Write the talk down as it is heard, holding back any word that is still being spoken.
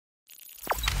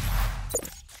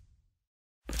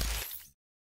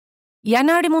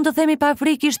Janari mund të themi pa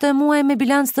frikë ishte muaj me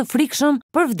bilanc të frikshëm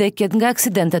për vdekjet nga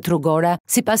aksidentet rrugore.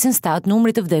 Sipas Instat,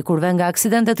 numri të vdekurve nga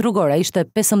aksidentet rrugore ishte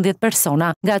 15 persona,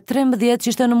 nga 13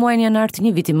 që ishte në muajin janar të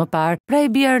një viti më parë, pra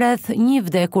i bie rreth një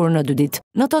vdekur në 2 ditë.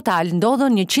 Në total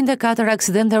ndodhen 104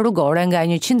 aksidente rrugore nga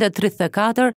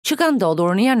 134 që kanë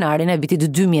ndodhur në janarin e vitit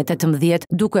 2018,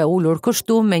 duke ulur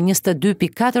kështu me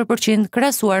 22.4%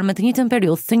 krahasuar me të njëjtën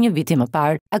periudhë të një viti më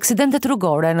parë. Aksidentet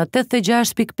rrugore në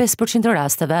 86.5% të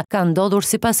rasteve kanë ndodhur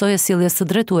si pasojë e sjelljes së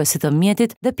drejtuesit të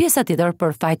mjetit dhe pjesa tjetër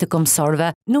për faj të këmbësorëve.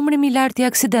 Numri më i lartë i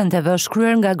aksidenteve është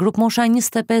kryer nga grup mosha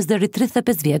 25 deri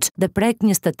 35 vjeç dhe prek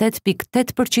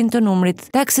 28.8% të numrit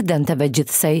të aksidenteve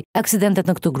gjithsej. Aksidentet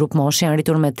në këtë grup moshe janë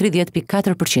rritur me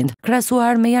 30.4%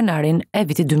 krahasuar me janarin e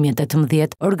vitit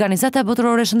 2018. Organizata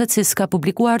Botërore e Shëndetësisë ka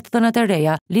publikuar të dhënat e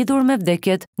reja lidhur me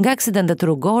vdekjet nga aksidentet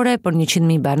rrugore për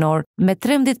 100.000 banor. Me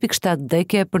 13.7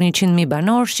 vdekje për 100.000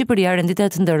 banor, Shqipëria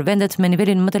renditet ndër vendet me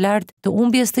nivelin më të lartë të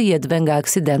humbjes të jetëve nga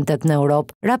aksidentet në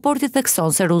Evropë. Raporti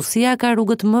thekson se Rusia ka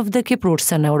rrugët më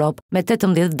vdekjeprurse në Evropë, me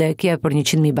 18 vdekje për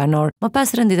 100.000 banor, më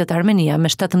pas renditet Armenia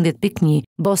me 17.1,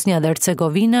 Bosnia dhe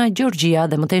Hercegovina, Gjeorgjia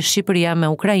dhe më tej Shqipëria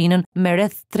me Ukrainën me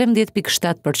rreth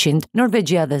 13.7%,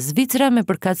 Norvegjia dhe Zvicra me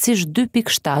përkatësisht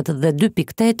 2.7 dhe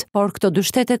 2.8, por këto dy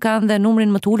shtete kanë dhe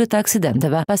numrin më të ulët të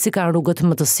aksidenteve, pasi kanë rrugët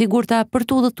më të sigurta për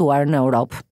të udhëtuar në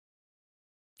Europë.